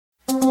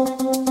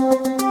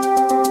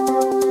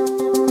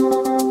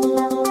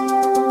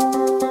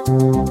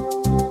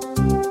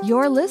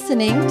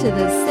listening to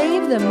the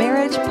Save the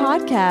Marriage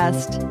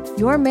podcast.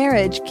 Your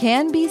marriage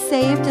can be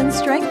saved and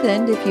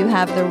strengthened if you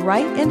have the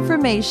right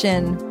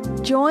information.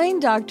 Join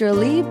Dr.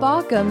 Lee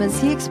Baucom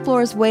as he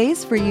explores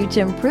ways for you to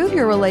improve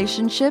your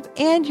relationship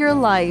and your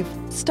life,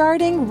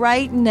 starting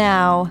right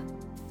now.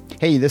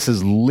 Hey, this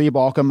is Lee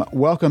Baucom.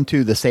 Welcome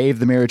to the Save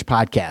the Marriage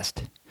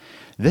podcast.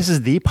 This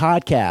is the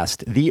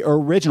podcast, the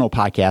original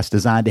podcast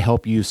designed to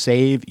help you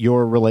save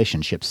your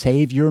relationship,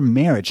 save your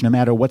marriage, no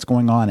matter what's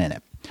going on in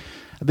it.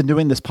 I've been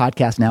doing this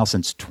podcast now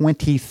since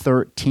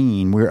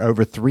 2013. We're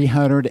over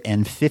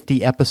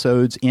 350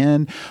 episodes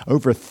in,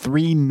 over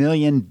 3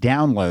 million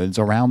downloads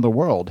around the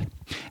world.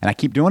 And I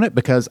keep doing it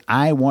because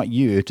I want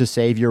you to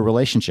save your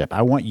relationship.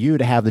 I want you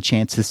to have the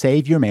chance to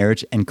save your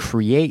marriage and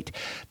create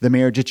the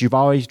marriage that you've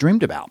always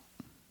dreamed about.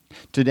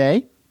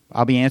 Today,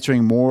 I'll be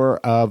answering more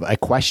of a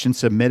question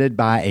submitted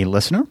by a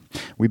listener.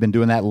 We've been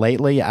doing that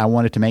lately. I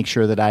wanted to make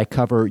sure that I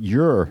cover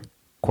your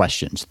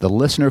questions, the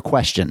listener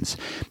questions.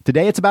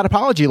 Today, it's about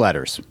apology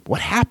letters.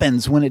 What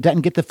happens when it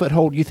doesn't get the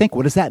foothold you think?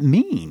 What does that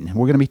mean?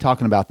 We're going to be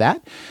talking about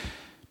that.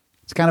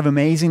 It's kind of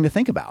amazing to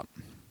think about.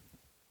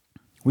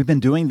 We've been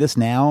doing this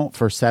now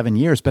for 7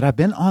 years, but I've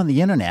been on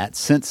the internet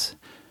since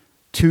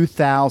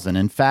 2000.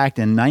 In fact,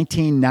 in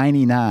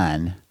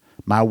 1999,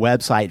 my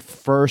website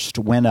first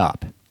went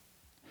up.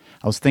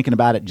 I was thinking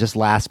about it just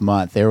last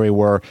month. There we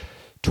were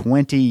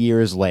 20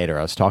 years later.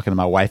 I was talking to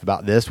my wife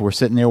about this. We're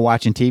sitting there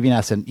watching TV, and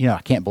I said,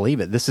 I can't believe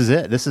it. This is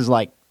it. This is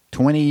like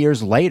 20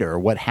 years later.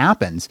 What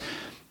happens?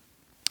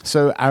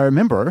 So I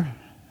remember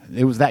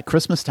it was that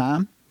Christmas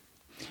time.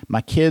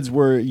 My kids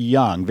were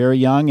young, very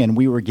young, and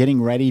we were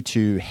getting ready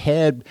to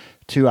head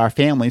to our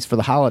families for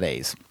the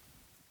holidays.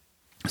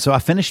 So I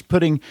finished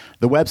putting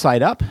the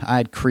website up. I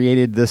had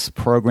created this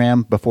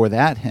program before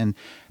that, and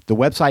the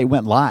website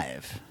went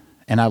live.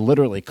 And I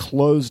literally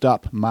closed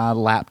up my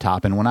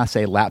laptop. And when I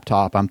say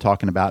laptop, I'm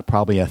talking about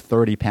probably a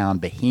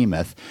 30-pound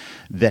behemoth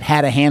that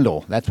had a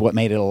handle. That's what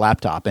made it a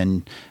laptop,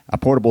 and a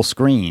portable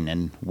screen.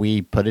 And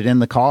we put it in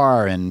the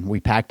car, and we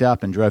packed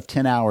up and drove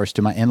 10 hours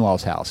to my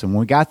in-laws' house. And when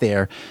we got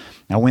there,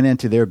 I went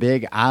into their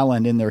big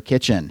island in their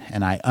kitchen,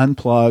 and I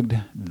unplugged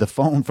the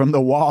phone from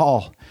the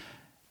wall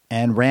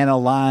and ran a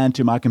line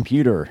to my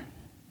computer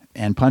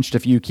and punched a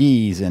few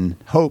keys and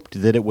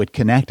hoped that it would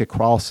connect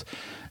across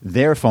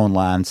their phone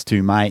lines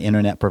to my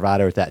internet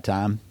provider at that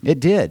time. It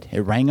did. It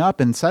rang up,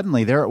 and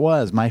suddenly there it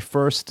was, my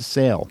first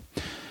sale.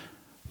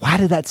 Why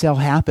did that sale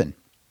happen?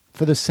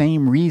 For the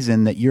same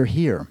reason that you're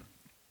here.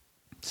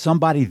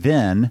 Somebody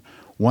then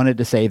wanted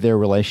to save their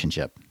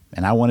relationship,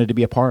 and I wanted to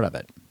be a part of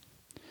it.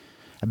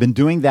 I've been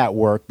doing that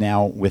work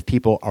now with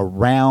people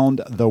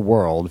around the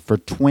world for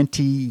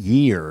 20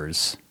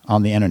 years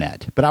on the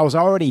internet, but I was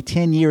already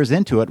 10 years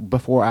into it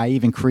before I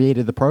even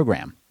created the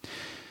program.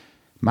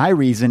 My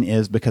reason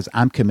is because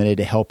I'm committed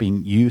to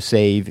helping you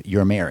save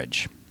your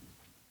marriage.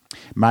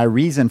 My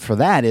reason for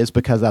that is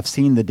because I've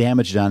seen the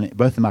damage done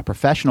both in my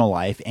professional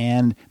life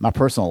and my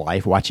personal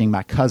life, watching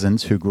my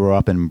cousins who grew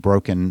up in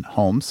broken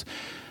homes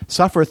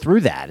suffer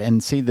through that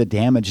and see the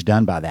damage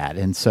done by that.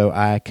 And so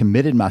I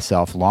committed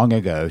myself long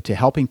ago to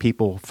helping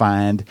people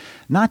find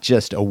not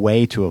just a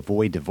way to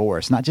avoid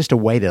divorce, not just a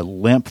way to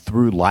limp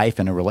through life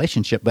in a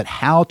relationship, but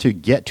how to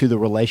get to the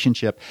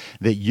relationship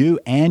that you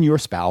and your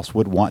spouse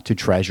would want to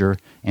treasure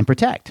and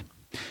protect.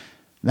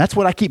 That's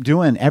what I keep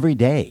doing every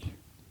day.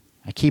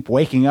 I keep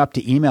waking up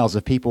to emails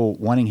of people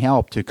wanting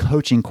help, to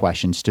coaching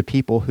questions, to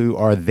people who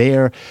are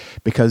there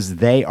because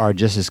they are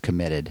just as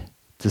committed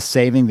to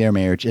saving their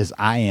marriage as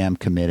I am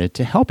committed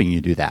to helping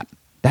you do that.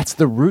 That's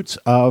the roots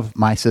of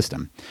my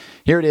system.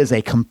 Here it is,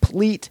 a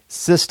complete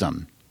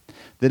system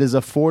that is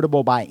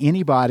affordable by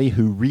anybody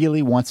who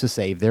really wants to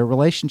save their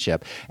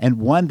relationship, and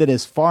one that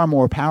is far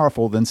more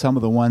powerful than some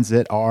of the ones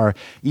that are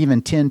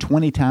even 10,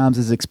 20 times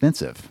as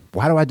expensive.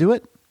 Why do I do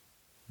it?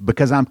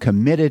 Because I'm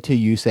committed to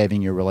you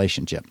saving your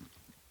relationship.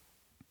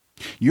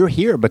 You're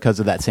here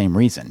because of that same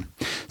reason.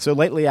 So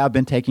lately, I've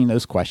been taking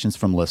those questions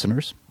from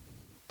listeners.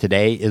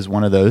 Today is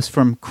one of those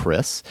from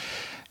Chris,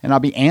 and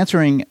I'll be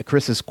answering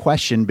Chris's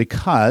question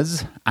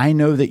because I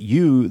know that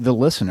you, the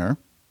listener,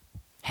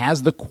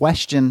 has the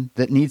question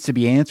that needs to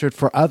be answered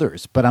for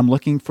others, but I'm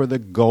looking for the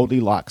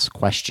Goldilocks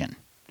question.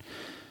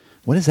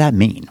 What does that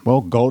mean?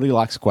 Well,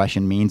 Goldilocks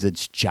question means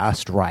it's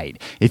just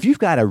right. If you've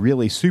got a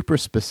really super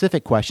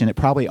specific question, it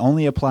probably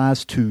only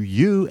applies to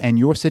you and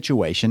your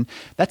situation.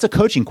 That's a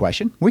coaching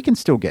question. We can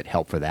still get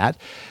help for that.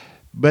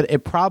 But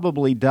it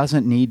probably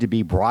doesn't need to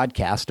be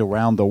broadcast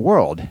around the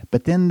world.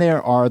 But then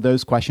there are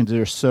those questions that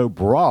are so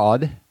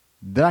broad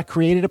that I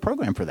created a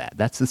program for that.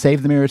 That's the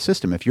Save the Marriage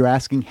system. If you're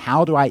asking,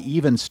 how do I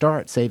even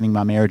start saving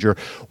my marriage? Or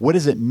what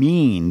does it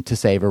mean to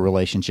save a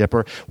relationship?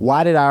 Or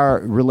why did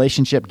our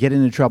relationship get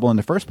into trouble in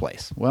the first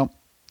place? Well,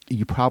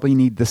 you probably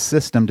need the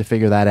system to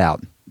figure that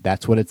out.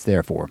 That's what it's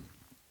there for.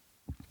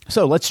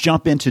 So let's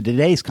jump into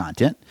today's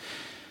content.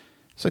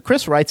 So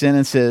Chris writes in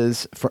and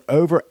says, for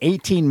over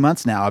 18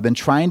 months now, I've been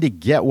trying to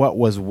get what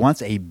was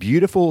once a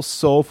beautiful,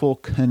 soulful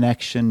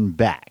connection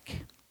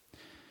back.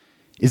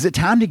 Is it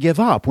time to give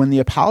up when the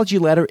apology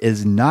letter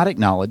is not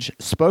acknowledged,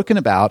 spoken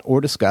about,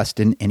 or discussed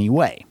in any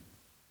way?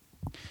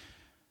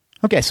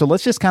 Okay, so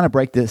let's just kind of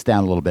break this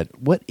down a little bit.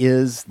 What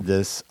is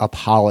this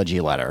apology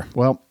letter?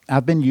 Well,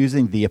 I've been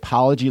using the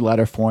apology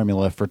letter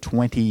formula for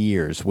 20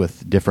 years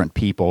with different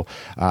people.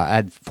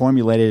 I'd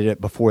formulated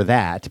it before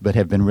that, but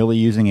have been really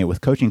using it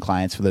with coaching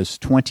clients for those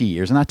 20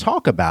 years. And I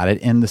talk about it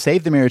in the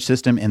Save the Marriage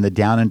System in the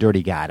Down and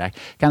Dirty Guide. I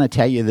kind of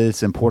tell you that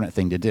it's an important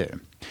thing to do.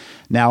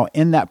 Now,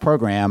 in that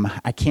program,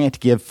 I can't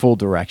give full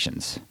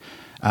directions.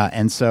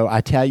 And so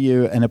I tell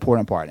you an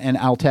important part. And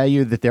I'll tell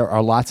you that there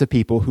are lots of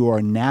people who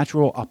are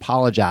natural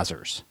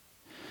apologizers.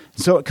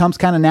 So it comes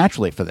kind of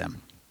naturally for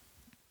them.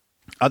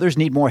 Others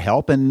need more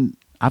help, and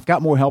I've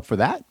got more help for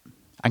that.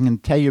 I can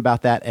tell you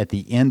about that at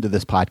the end of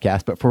this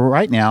podcast. But for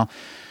right now,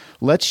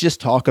 let's just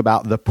talk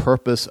about the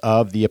purpose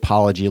of the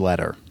apology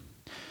letter.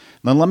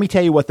 Now, let me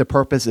tell you what the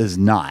purpose is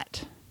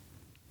not.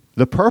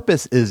 The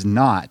purpose is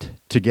not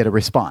to get a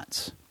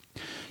response.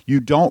 You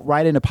don't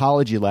write an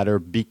apology letter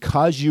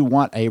because you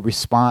want a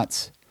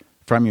response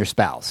from your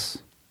spouse.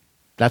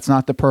 That's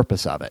not the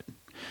purpose of it.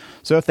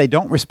 So if they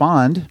don't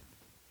respond,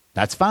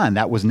 that's fine.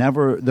 That was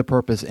never the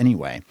purpose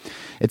anyway.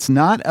 It's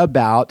not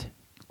about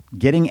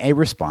getting a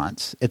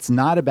response. It's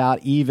not about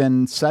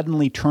even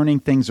suddenly turning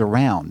things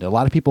around. A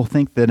lot of people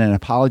think that an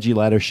apology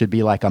letter should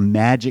be like a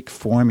magic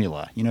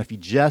formula. You know, if you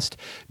just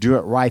do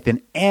it right,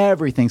 then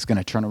everything's going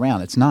to turn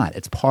around. It's not.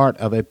 It's part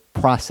of a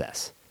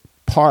process.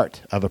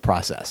 Part of a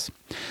process.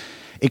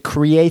 It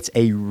creates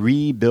a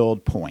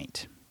rebuild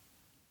point.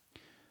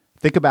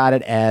 Think about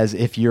it as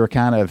if you're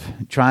kind of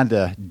trying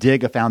to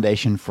dig a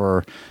foundation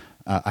for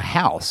a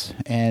house,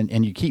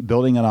 and you keep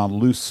building it on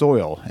loose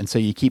soil, and so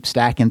you keep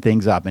stacking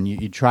things up, and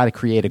you try to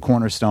create a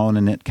cornerstone,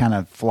 and it kind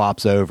of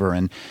flops over,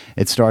 and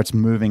it starts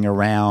moving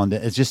around.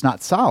 It's just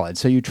not solid.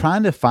 So you're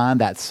trying to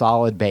find that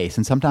solid base,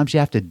 and sometimes you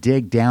have to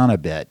dig down a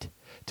bit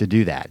to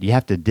do that. You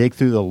have to dig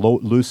through the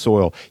loose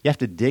soil. You have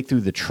to dig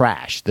through the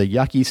trash, the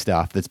yucky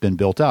stuff that's been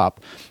built up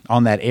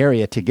on that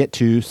area to get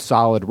to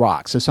solid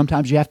rock. So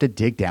sometimes you have to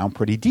dig down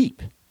pretty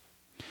deep.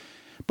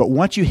 But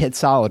once you hit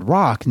solid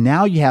rock,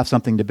 now you have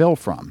something to build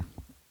from.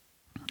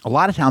 A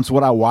lot of times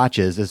what I watch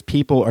is as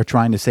people are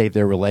trying to save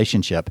their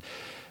relationship,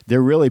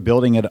 they're really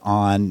building it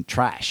on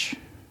trash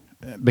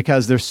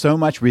because there's so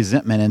much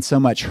resentment and so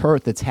much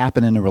hurt that's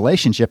happened in a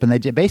relationship, and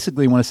they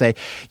basically want to say,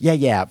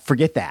 yeah,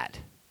 forget that.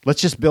 Let's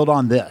just build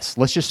on this.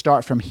 Let's just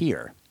start from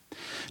here.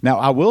 Now,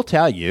 I will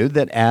tell you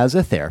that as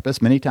a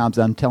therapist, many times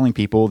I'm telling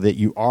people that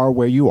you are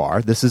where you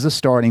are. This is a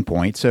starting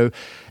point. So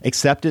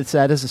accept it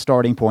that as a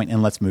starting point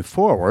and let's move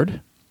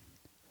forward.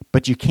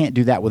 But you can't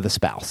do that with a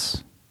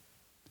spouse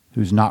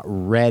who's not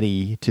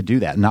ready to do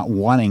that, not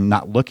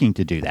looking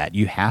to do that.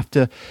 You have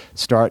to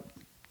start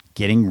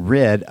getting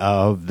rid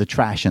of the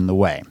trash in the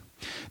way.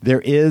 There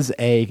is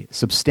a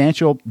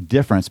substantial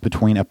difference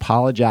between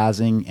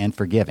apologizing and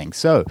forgiving.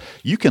 So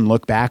you can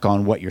look back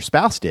on what your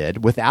spouse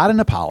did without an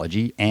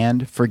apology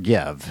and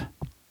forgive.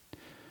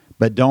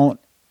 But don't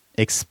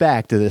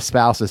expect that the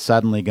spouse is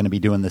suddenly going to be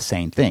doing the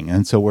same thing.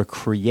 And so we're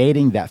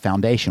creating that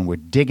foundation. We're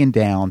digging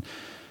down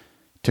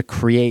to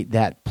create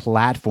that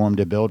platform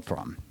to build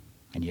from.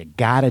 And you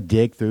got to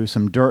dig through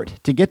some dirt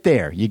to get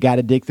there. You got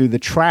to dig through the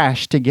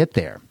trash to get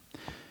there.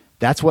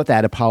 That's what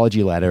that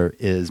apology letter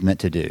is meant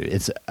to do.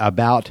 It's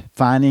about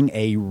finding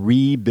a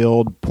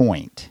rebuild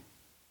point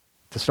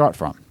to start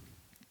from.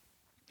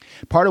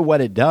 Part of what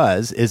it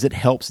does is it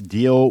helps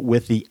deal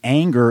with the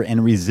anger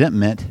and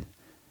resentment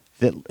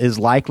that is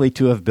likely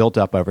to have built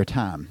up over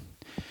time.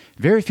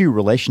 Very few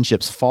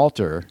relationships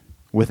falter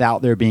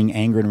without there being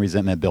anger and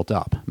resentment built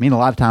up. I mean, a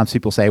lot of times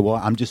people say, well,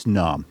 I'm just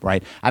numb,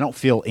 right? I don't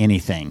feel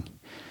anything.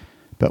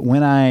 But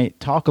when I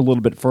talk a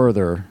little bit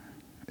further,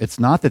 it's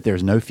not that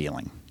there's no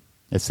feeling.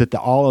 It's that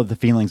all of the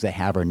feelings they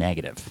have are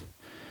negative,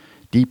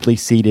 deeply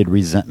seated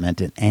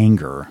resentment and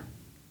anger.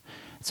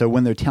 So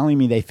when they're telling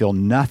me they feel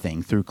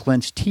nothing through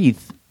clenched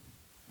teeth,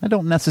 I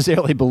don't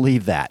necessarily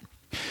believe that.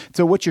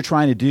 So what you're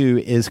trying to do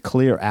is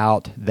clear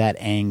out that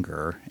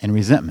anger and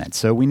resentment.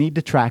 So we need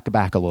to track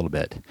back a little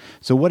bit.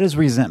 So what is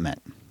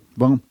resentment?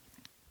 Well,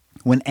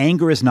 when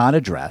anger is not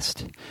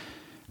addressed,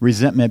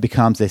 resentment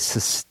becomes a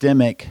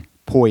systemic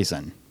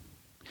poison.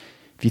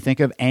 If you think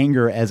of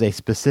anger as a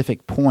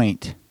specific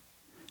point,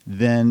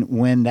 then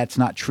when that's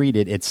not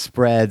treated, it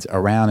spreads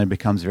around and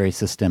becomes very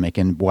systemic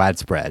and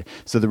widespread.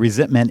 So the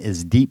resentment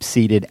is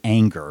deep-seated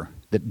anger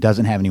that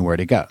doesn't have anywhere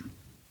to go.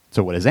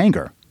 So what is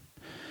anger?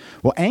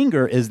 Well,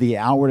 anger is the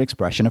outward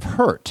expression of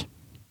hurt.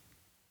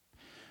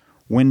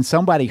 When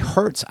somebody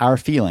hurts our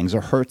feelings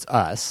or hurts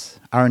us,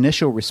 our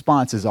initial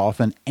response is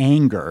often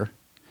anger.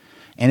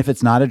 And if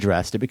it's not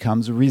addressed, it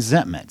becomes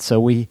resentment. So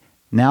we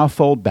now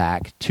fold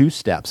back 2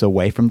 steps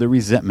away from the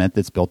resentment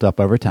that's built up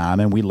over time,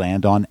 and we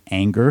land on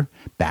anger,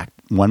 back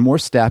 1 more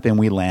step, and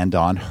we land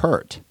on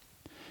hurt.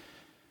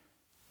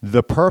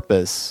 The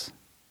purpose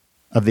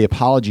of the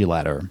apology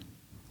letter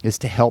is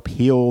to help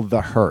heal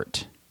the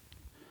hurt.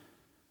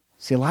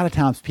 See, a lot of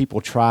times people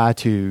try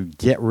to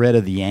get rid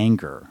of the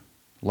anger.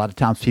 A lot of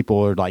times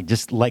people are like,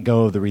 just let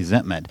go of the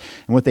resentment.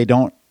 And what they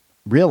don't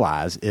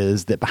realize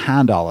is that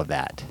behind all of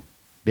that,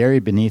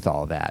 buried beneath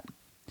all of that,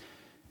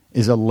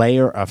 is a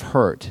layer of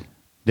hurt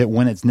that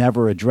when it's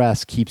never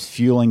addressed keeps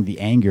fueling the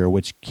anger,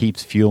 which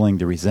keeps fueling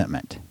the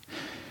resentment.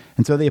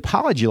 And so the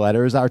apology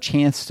letter is our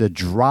chance to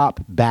drop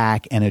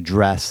back and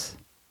address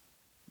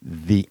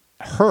the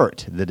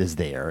hurt that is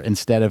there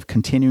instead of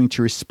continuing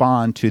to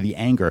respond to the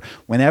anger.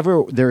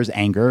 Whenever there's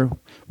anger,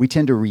 we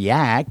tend to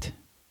react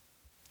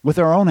with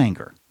our own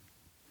anger,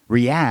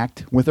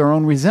 react with our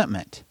own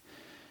resentment.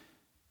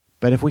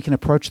 But if we can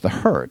approach the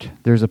hurt,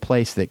 there's a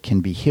place that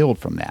can be healed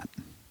from that.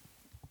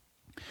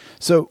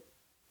 So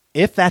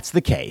if that's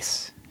the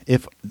case,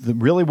 if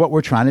really what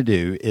we're trying to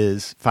do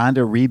is find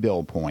a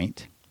rebuild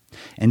point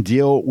and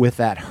deal with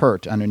that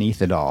hurt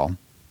underneath it all,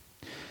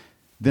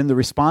 then the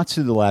response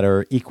to the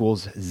letter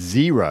equals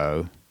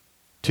 0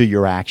 to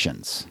your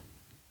actions.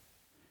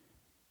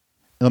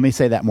 Let me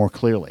say that more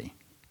clearly.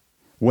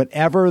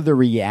 Whatever the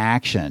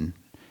reaction,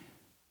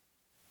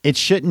 it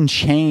shouldn't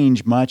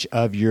change much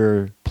of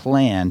your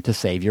plan to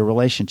save your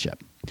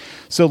relationship.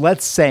 So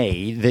let's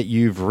say that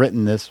you've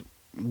written this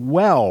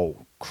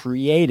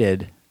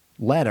well-created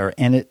letter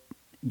and it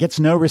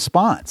gets no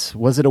response.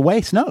 Was it a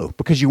waste? No,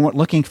 because you weren't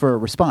looking for a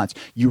response.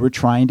 You were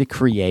trying to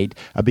create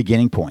a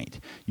beginning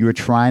point. You were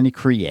trying to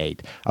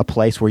create a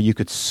place where you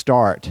could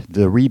start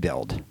the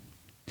rebuild.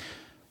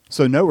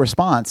 So no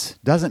response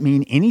doesn't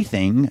mean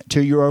anything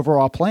to your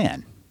overall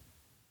plan.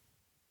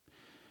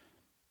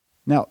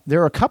 Now,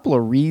 there are a couple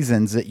of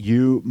reasons that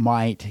you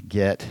might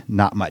get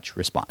not much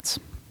response.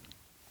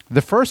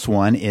 The first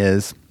one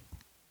is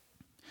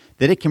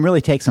that it can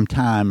really take some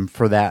time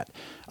for that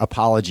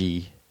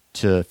apology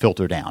to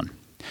filter down.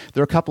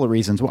 There are a couple of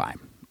reasons why.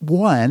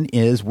 One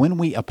is when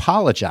we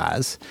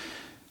apologize,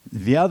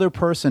 the other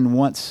person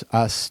wants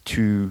us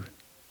to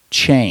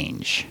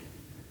change.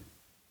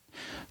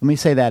 Let me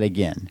say that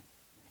again.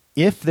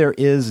 If there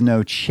is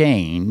no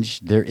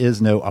change, there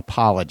is no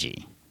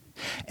apology.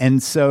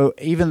 And so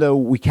even though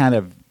we kind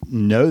of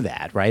know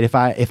that, right? If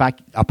I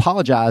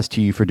apologize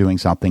to you for doing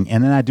something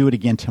and then I do it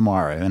again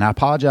tomorrow and I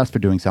apologize for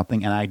doing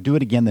something and I do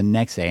it again the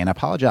next day and I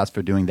apologize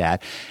for doing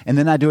that and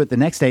then I do it the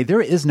next day, there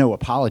is no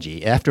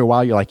apology. After a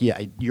while, you're like,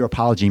 yeah, your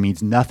apology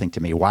means nothing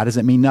to me. Why does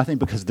it mean nothing?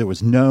 Because there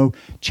was no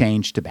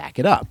change to back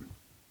it up.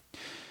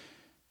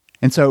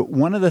 And so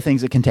one of the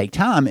things that can take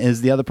time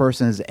is the other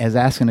person is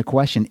asking a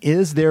question,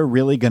 is there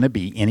really going to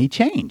be any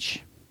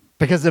change?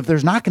 Because if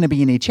there's not going to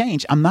be any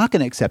change, I'm not going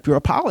to accept your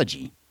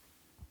apology.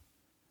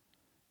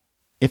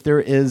 If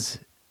there is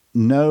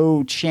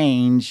no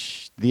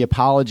change, the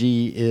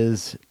apology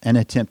is an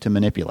attempt to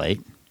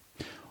manipulate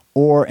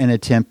or an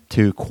attempt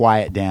to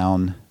quiet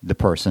down the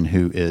person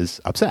who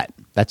is upset.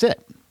 That's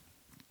it.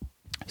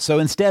 So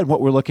instead, what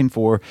we're looking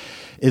for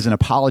is an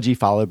apology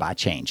followed by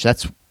change.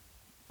 That's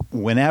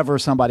whenever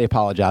somebody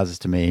apologizes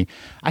to me,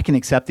 I can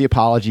accept the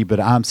apology, but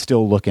I'm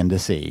still looking to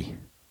see,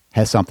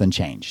 has something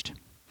changed?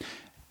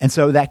 And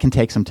so that can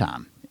take some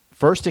time.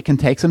 First, it can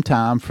take some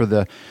time for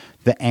the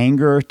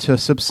anger to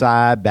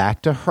subside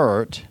back to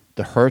hurt,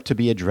 the hurt to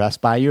be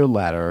addressed by your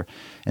letter,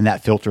 and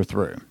that filter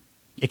through.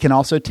 It can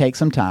also take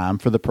some time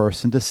for the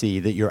person to see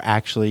that you're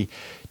actually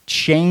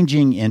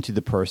changing into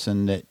the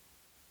person that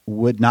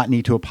would not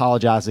need to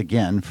apologize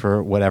again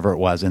for whatever it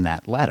was in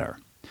that letter.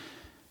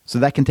 So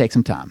that can take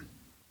some time.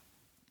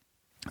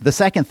 The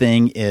second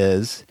thing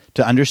is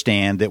to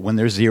understand that when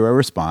there's zero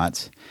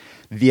response,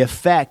 the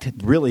effect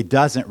really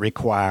doesn't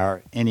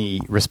require any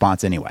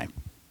response anyway.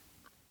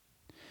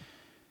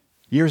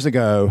 Years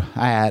ago,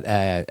 I had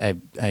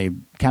a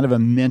kind of a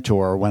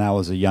mentor when I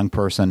was a young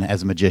person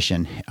as a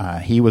magician.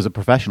 He was a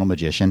professional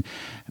magician,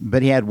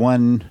 but he had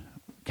one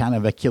kind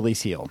of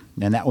Achilles heel,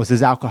 and that was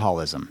his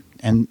alcoholism.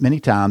 And many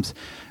times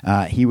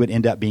he would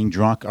end up being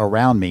drunk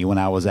around me when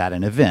I was at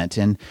an event.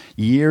 And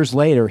years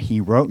later,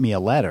 he wrote me a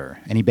letter,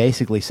 and he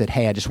basically said,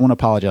 "Hey, I just want to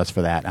apologize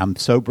for that. I'm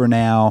sober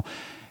now,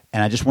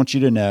 and I just want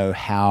you to know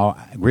how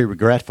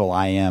regretful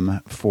I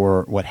am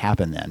for what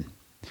happened then.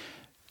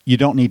 You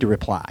don't need to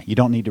reply. You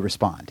don't need to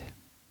respond."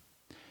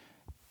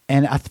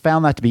 And I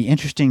found that to be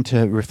interesting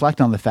to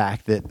reflect on the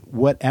fact that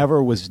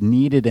whatever was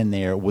needed in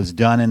there was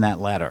done in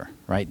that letter,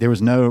 right? There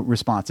was no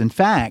response. In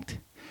fact,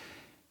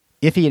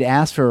 if he had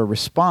asked for a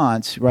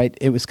response, right,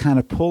 it was kind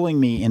of pulling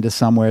me into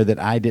somewhere that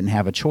I didn't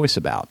have a choice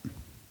about.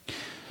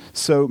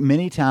 So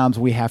many times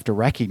we have to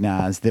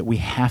recognize that we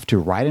have to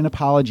write an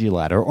apology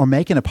letter or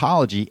make an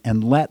apology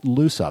and let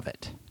loose of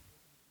it.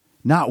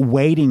 Not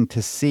waiting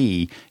to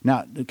see,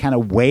 not kind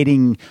of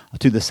waiting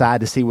to the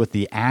side to see what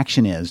the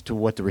action is, to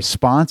what the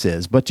response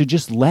is, but to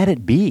just let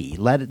it be.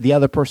 Let the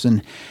other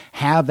person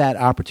have that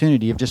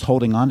opportunity of just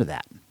holding on to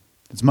that.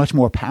 It's much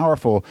more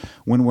powerful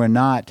when we're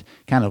not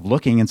kind of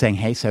looking and saying,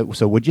 "Hey, so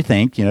what'd you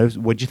think?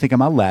 What'd you think of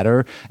my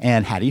letter?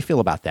 And how do you feel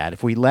about that?"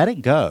 If we let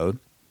it go,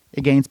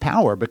 it gains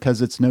power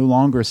because it's no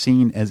longer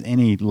seen as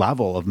any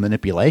level of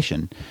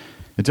manipulation.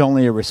 It's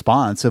only a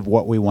response of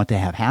what we want to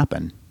have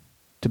happen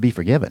to be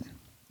forgiven.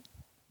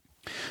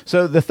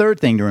 So the third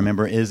thing to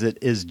remember is it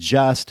is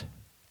just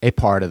a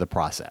part of the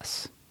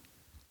process.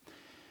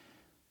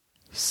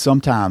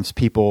 Sometimes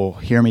people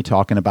hear me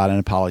talking about an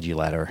apology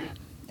letter,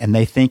 and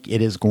they think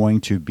it is going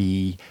to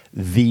be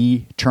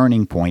the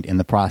turning point in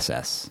the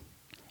process.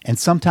 And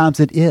sometimes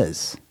it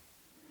is.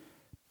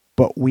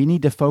 But we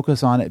need to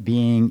focus on it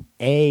being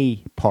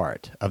a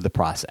part of the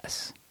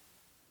process.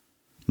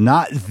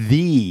 Not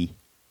the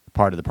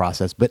part of the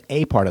process, but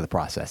a part of the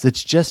process.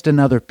 It's just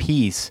another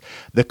piece,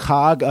 the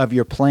cog of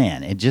your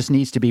plan. It just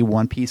needs to be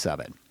one piece of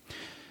it.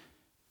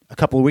 A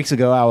couple of weeks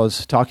ago, I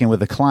was talking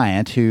with a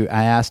client who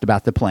I asked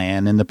about the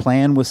plan, and the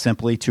plan was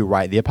simply to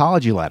write the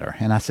apology letter.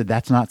 And I said,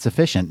 that's not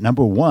sufficient.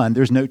 Number one,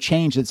 there's no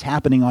change that's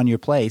happening on your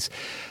part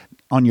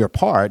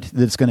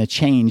that's going to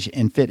change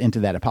and fit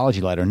into that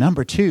apology letter.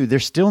 Number two,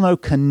 there's still no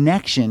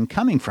connection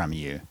coming from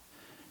you.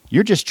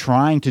 You're just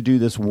trying to do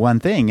this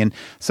one thing. And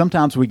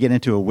sometimes we get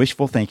into a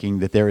wishful thinking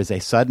that there is a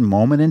sudden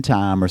moment in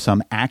time or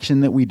some action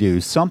that we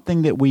do,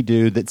 something that we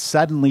do that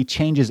suddenly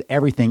changes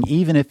everything,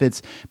 even if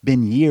it's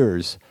been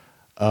years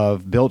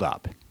of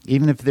buildup,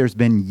 even if there's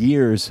been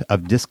years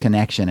of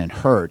disconnection and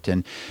hurt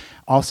and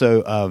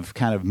also of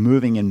kind of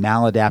moving in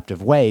maladaptive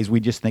ways. We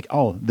just think,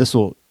 oh, this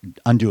will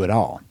undo it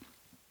all.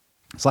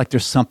 It's like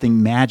there's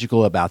something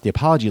magical about the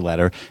apology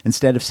letter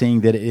instead of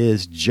seeing that it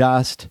is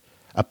just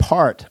a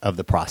part of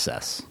the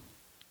process.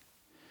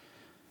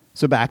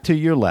 So back to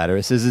your letter.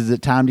 It says, is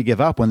it time to give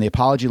up when the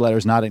apology letter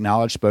is not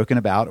acknowledged, spoken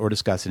about, or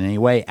discussed in any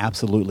way?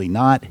 Absolutely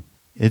not.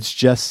 It's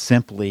just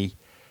simply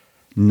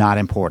not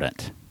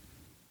important.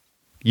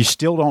 You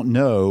still don't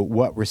know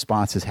what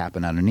responses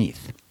happen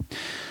underneath.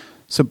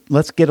 So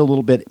let's get a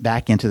little bit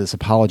back into this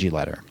apology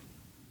letter.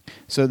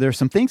 So there are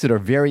some things that are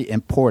very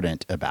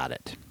important about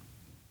it.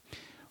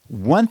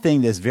 One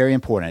thing that's very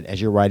important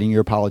as you're writing your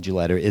apology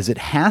letter is it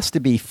has to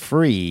be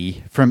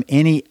free from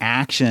any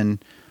action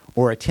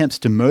or attempts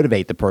to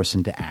motivate the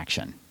person to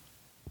action.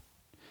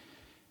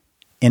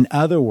 In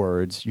other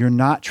words, you're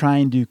not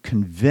trying to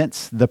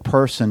convince the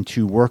person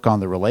to work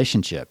on the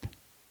relationship.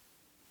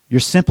 You're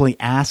simply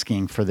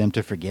asking for them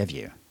to forgive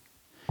you.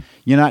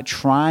 You're not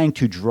trying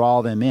to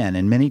draw them in.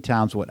 And many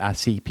times what I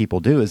see people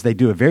do is they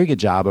do a very good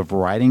job of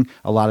writing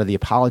a lot of the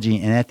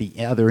apology, and at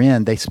the other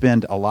end, they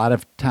spend a lot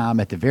of time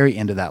at the very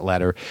end of that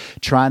letter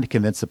trying to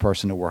convince the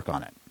person to work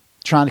on it,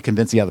 trying to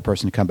convince the other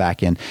person to come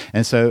back in.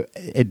 And so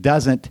it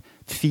doesn't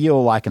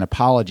feel like an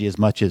apology as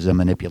much as a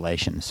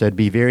manipulation. So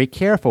be very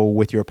careful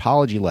with your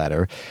apology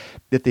letter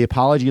that the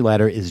apology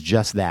letter is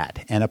just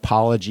that, an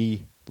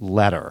apology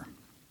letter.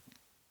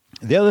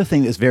 The other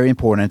thing that's very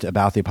important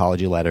about the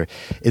apology letter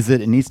is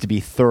that it needs to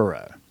be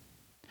thorough.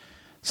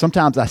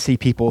 Sometimes I see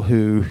people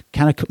who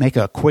kind of make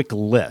a quick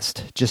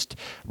list, just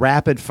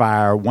rapid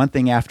fire, one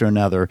thing after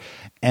another,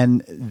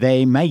 and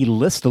they may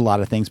list a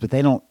lot of things, but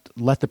they don't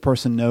let the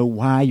person know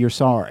why you're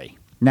sorry.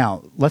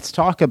 Now, let's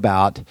talk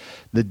about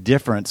the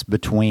difference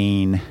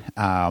between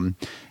an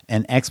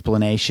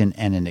explanation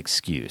and an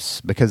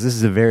excuse, because this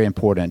is a very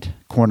important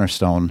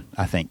cornerstone,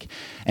 I think.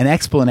 An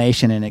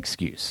explanation and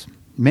excuse.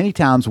 Many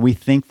times we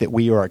think that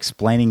we are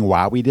explaining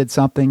why we did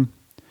something,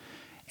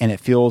 and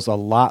it feels a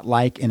lot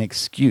like an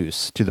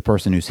excuse to the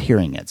person who's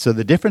hearing it. So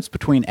the difference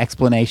between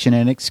explanation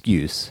and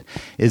excuse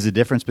is the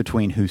difference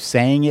between who's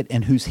saying it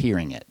and who's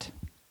hearing it,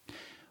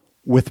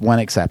 with one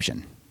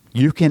exception.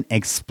 You can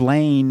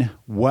explain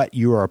what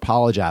you are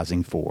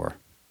apologizing for.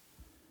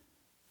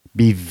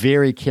 Be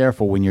very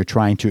careful when you're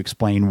trying to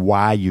explain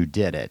why you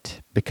did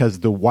it, because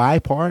the why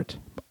part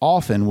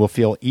often will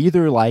feel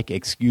either like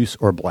excuse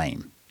or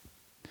blame.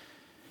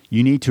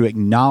 You need to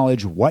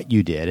acknowledge what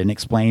you did and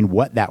explain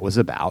what that was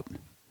about,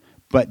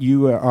 but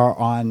you are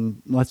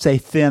on, let's say,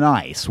 thin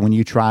ice when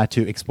you try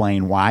to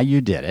explain why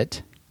you did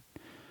it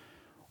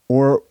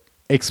or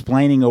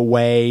explaining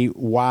away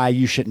why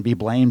you shouldn't be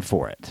blamed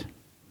for it.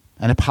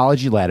 An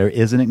apology letter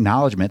is an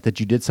acknowledgement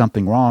that you did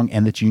something wrong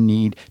and that you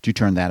need to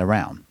turn that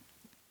around.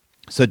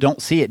 So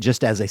don't see it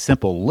just as a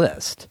simple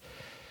list,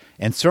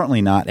 and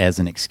certainly not as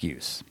an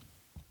excuse.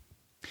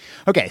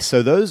 Okay,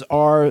 so those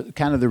are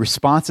kind of the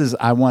responses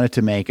I wanted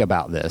to make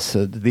about this.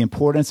 So the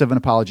importance of an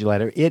apology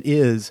letter, it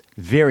is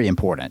very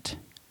important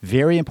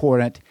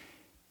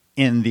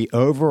in the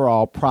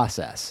overall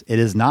process. It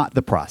is not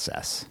the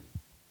process.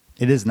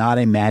 It is not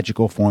a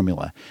magical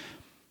formula.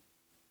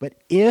 But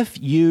if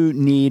you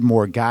need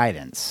more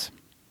guidance,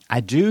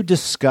 I do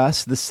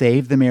discuss the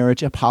Save the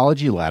Marriage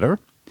apology letter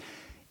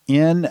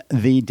in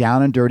the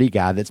Down and Dirty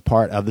guide that's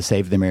part of the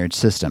Save the Marriage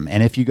system.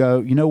 And if you go,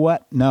 you know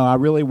what? No, I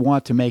really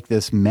want to make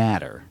this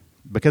matter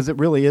because it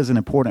really is an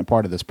important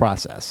part of this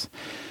process.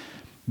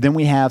 Then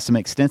we have some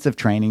extensive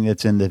training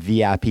that's in the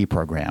VIP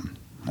program.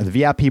 The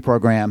VIP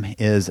program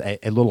is a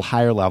little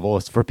higher level.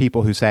 It's for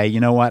people who say, you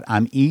know what?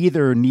 I'm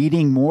either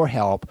needing more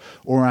help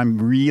or I'm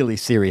really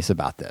serious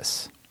about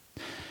this.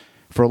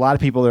 For a lot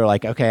of people, they're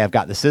like, okay, I've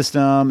got the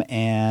system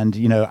and,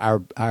 you know,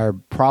 our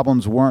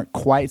problems weren't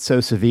quite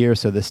so severe,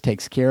 so this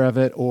takes care of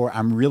it, or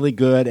I'm really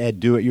good at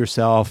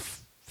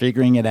do-it-yourself,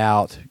 figuring it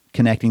out,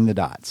 connecting the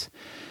dots.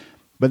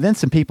 But then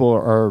some people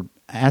are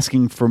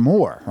asking for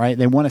more, right?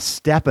 They want to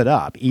step it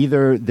up.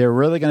 Either they're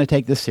really going to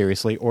take this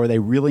seriously, or they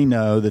really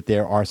know that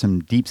there are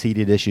some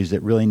deep-seated issues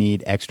that really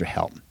need extra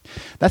help.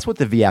 That's what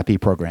the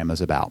VIP program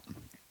is about.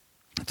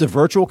 It's a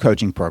virtual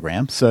coaching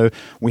program. So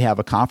we have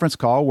a conference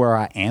call where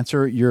I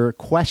answer your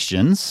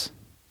questions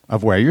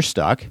of where you're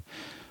stuck.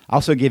 I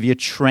also give you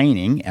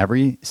training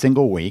every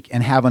single week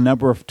and have a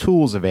number of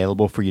tools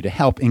available for you to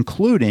help,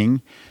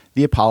 including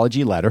the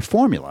apology letter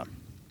formula.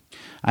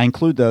 I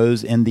include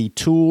those in the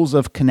tools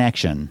of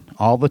connection.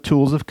 All the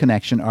tools of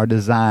connection are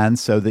designed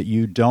so that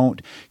you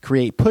don't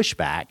create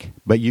pushback,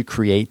 but you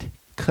create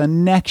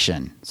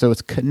connection. So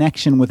it's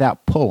connection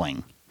without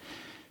pulling.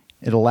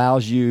 It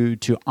allows you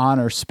to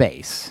honor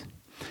space.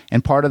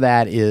 And part of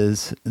that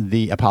is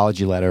the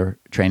apology letter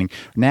training.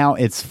 Now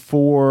it's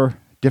 4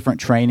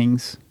 different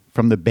trainings,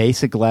 from the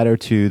basic letter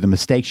to the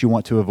mistakes you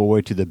want to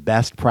avoid to the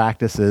best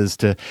practices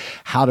to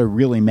how to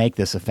really make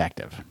this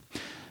effective.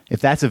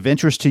 If that's of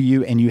interest to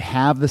you and you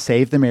have the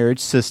Save the Marriage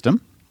system,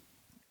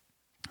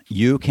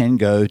 you can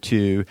go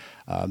to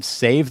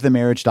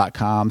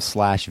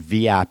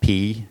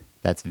savethemarriage.com/VIP.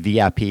 That's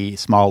VIP,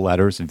 small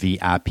letters,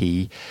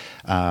 VIP,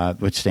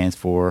 which stands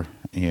for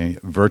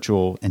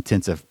Virtual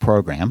Intensive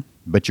Program.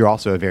 But you're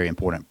also a very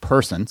important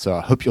person, so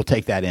I hope you'll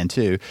take that in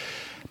too.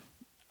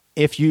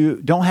 If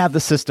you don't have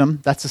the system,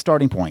 that's the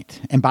starting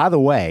point. And by the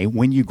way,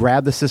 when you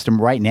grab the system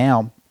right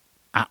now,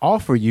 I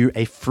offer you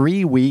a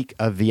free week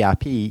of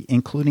VIP,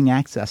 including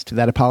access to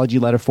that apology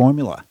letter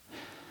formula.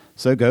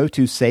 So go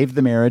to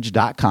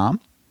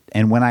savethemarriage.com,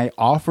 and when I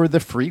offer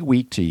the free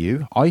week to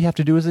you, all you have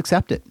to do is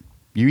accept it.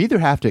 You either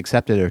have to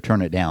accept it or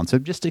turn it down. So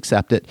just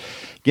accept it,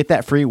 get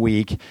that free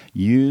week,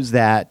 use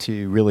that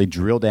to really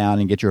drill down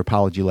and get your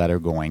apology letter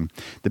going.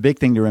 The big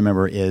thing to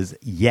remember is,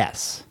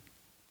 yes,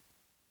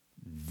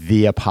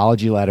 the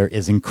apology letter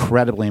is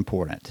incredibly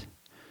important,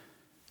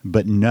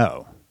 but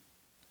no,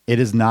 it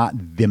is not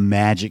the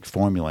magic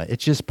formula.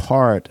 It's just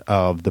part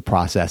of the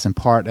process and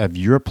part of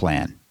your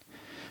plan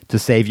to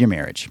save your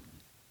marriage.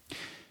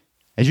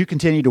 As you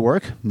continue to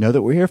work, know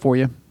that we're here for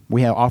you.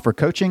 We offer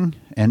coaching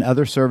and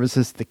other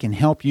services that can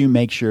help you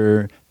make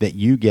sure that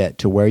you get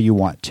to where you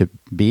want to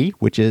be,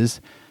 which is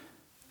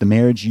the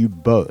marriage you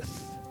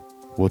both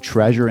will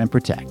treasure and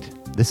protect.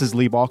 This is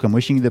Lee Balcom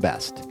wishing you the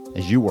best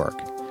as you work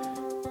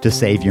to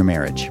save your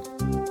marriage.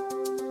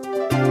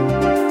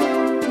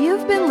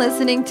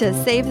 Listening to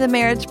Save the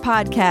Marriage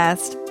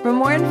podcast. For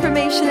more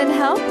information and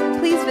help,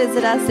 please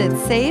visit us at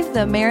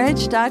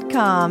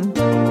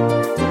savethemarriage.com.